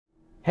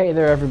Hey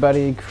there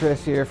everybody,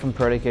 Chris here from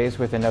Protocase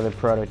with another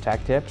Proto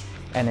Tech Tip,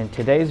 and in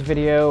today's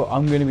video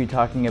I'm going to be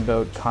talking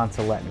about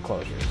Consolet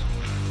Enclosures.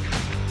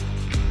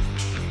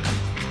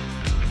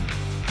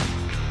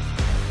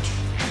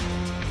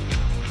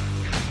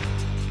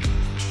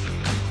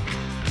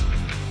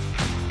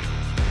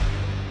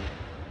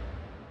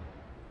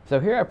 So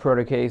here at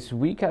Protocase,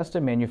 we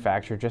custom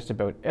manufacture just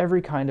about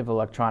every kind of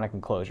electronic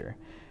enclosure.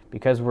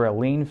 Because we're a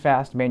lean,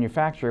 fast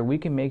manufacturer, we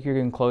can make your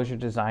enclosure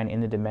design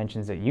in the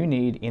dimensions that you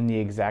need in the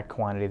exact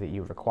quantity that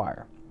you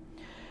require.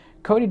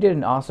 Cody did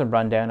an awesome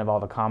rundown of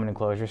all the common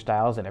enclosure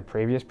styles in a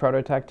previous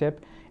Proto Tech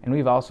Tip, and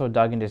we've also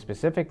dug into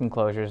specific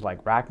enclosures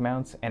like rack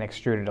mounts and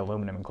extruded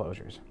aluminum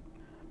enclosures.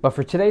 But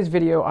for today's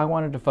video, I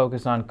wanted to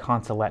focus on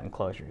Consolet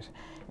enclosures.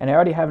 And I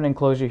already have an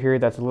enclosure here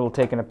that's a little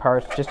taken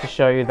apart just to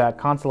show you that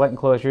Consolet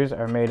enclosures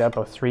are made up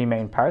of three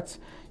main parts.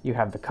 You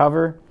have the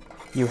cover,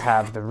 you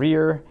have the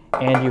rear,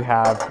 and you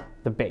have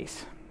the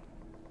base.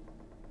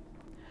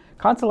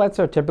 Consolets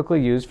are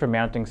typically used for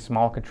mounting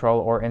small control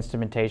or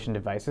instrumentation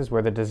devices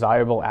where the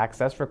desirable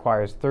access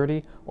requires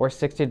 30 or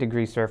 60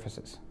 degree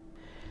surfaces.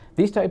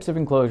 These types of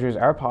enclosures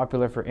are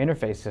popular for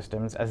interface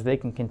systems as they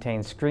can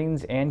contain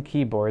screens and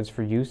keyboards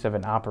for use of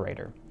an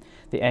operator.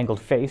 The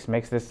angled face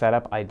makes this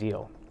setup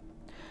ideal.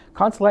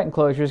 Consolet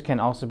enclosures can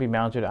also be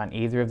mounted on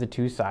either of the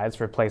two sides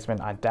for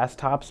placement on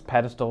desktops,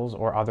 pedestals,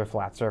 or other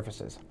flat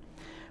surfaces.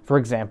 For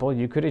example,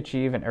 you could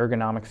achieve an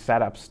ergonomic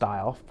setup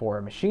style for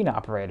a machine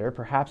operator,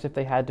 perhaps if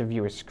they had to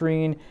view a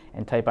screen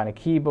and type on a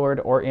keyboard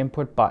or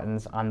input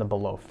buttons on the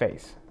below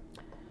face.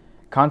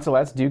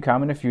 Consolets do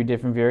come in a few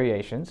different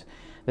variations.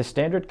 The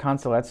standard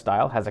Consolet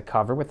style has a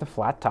cover with a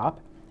flat top,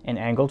 an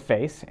angled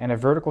face, and a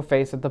vertical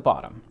face at the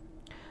bottom.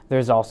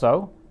 There's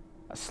also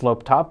a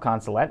slope top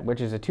Consolet, which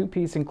is a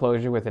two-piece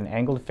enclosure with an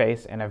angled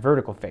face and a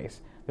vertical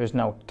face. There's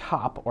no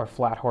top or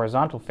flat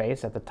horizontal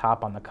face at the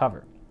top on the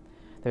cover.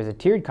 There's a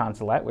tiered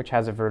Consolet, which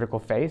has a vertical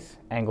face,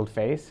 angled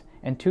face,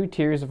 and two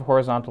tiers of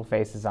horizontal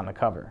faces on the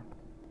cover.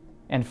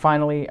 And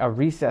finally, a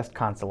recessed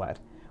Consolet,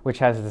 which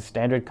has the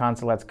standard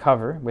Consolet's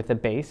cover with a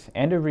base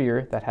and a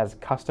rear that has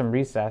custom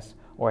recess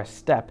or a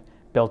step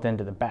built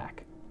into the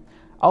back.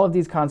 All of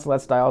these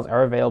Consolet styles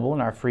are available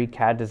in our free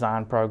CAD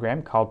design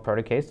program called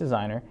Protocase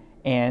Designer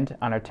and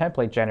on our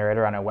template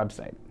generator on our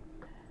website.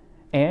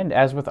 And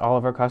as with all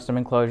of our custom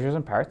enclosures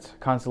and parts,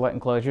 Consolet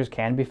enclosures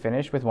can be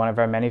finished with one of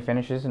our many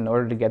finishes in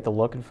order to get the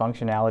look and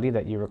functionality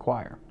that you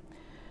require.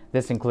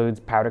 This includes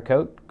powder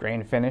coat,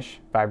 grain finish,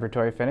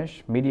 vibratory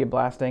finish, media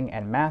blasting,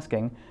 and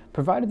masking,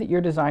 provided that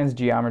your design's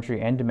geometry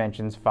and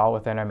dimensions fall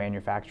within our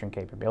manufacturing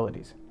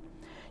capabilities.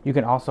 You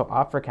can also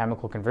opt for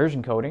chemical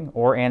conversion coating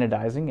or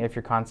anodizing if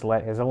your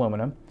Consolet is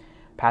aluminum.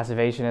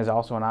 Passivation is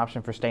also an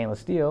option for stainless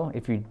steel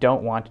if you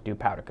don't want to do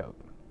powder coat.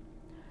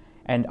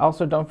 And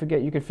also don't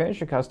forget you can finish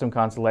your custom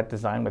Consolet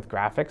design with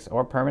graphics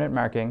or permanent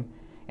marking.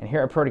 And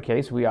here at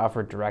Protocase we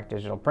offer direct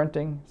digital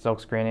printing, silk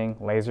screening,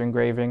 laser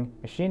engraving,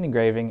 machine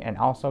engraving, and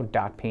also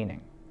dot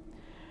peening.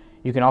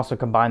 You can also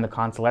combine the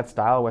Consolet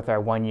style with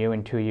our 1U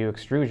and 2U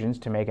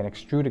extrusions to make an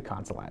extruded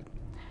Consolet.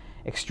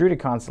 Extruded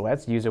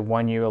Consolets use a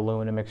 1U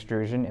aluminum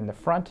extrusion in the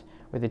front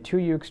with a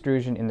 2U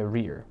extrusion in the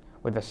rear,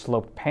 with a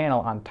sloped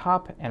panel on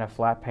top and a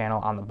flat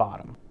panel on the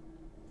bottom.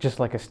 Just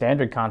like a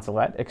standard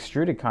Consolet,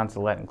 extruded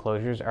Consolet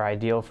enclosures are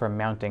ideal for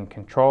mounting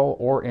control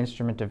or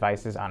instrument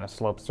devices on a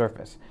sloped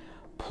surface.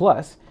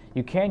 Plus,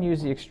 you can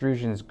use the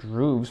extrusion's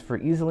grooves for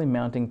easily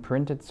mounting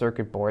printed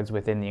circuit boards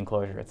within the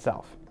enclosure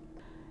itself.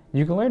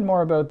 You can learn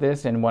more about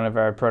this in one of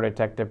our Proto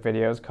Tech Tip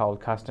videos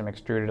called Custom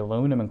Extruded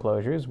Aluminum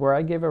Enclosures, where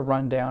I give a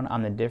rundown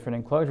on the different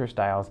enclosure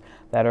styles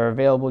that are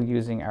available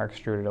using our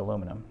extruded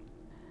aluminum.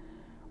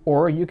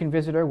 Or you can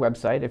visit our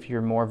website if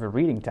you're more of a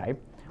reading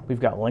type. We've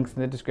got links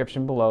in the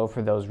description below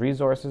for those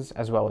resources,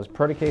 as well as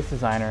Protocase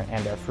Designer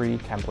and our free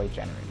template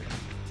generator.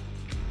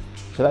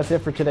 So that's it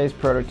for today's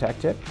Proto Tech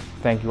Tip.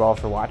 Thank you all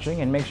for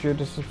watching, and make sure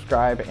to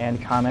subscribe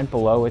and comment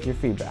below with your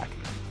feedback.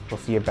 We'll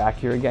see you back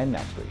here again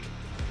next week.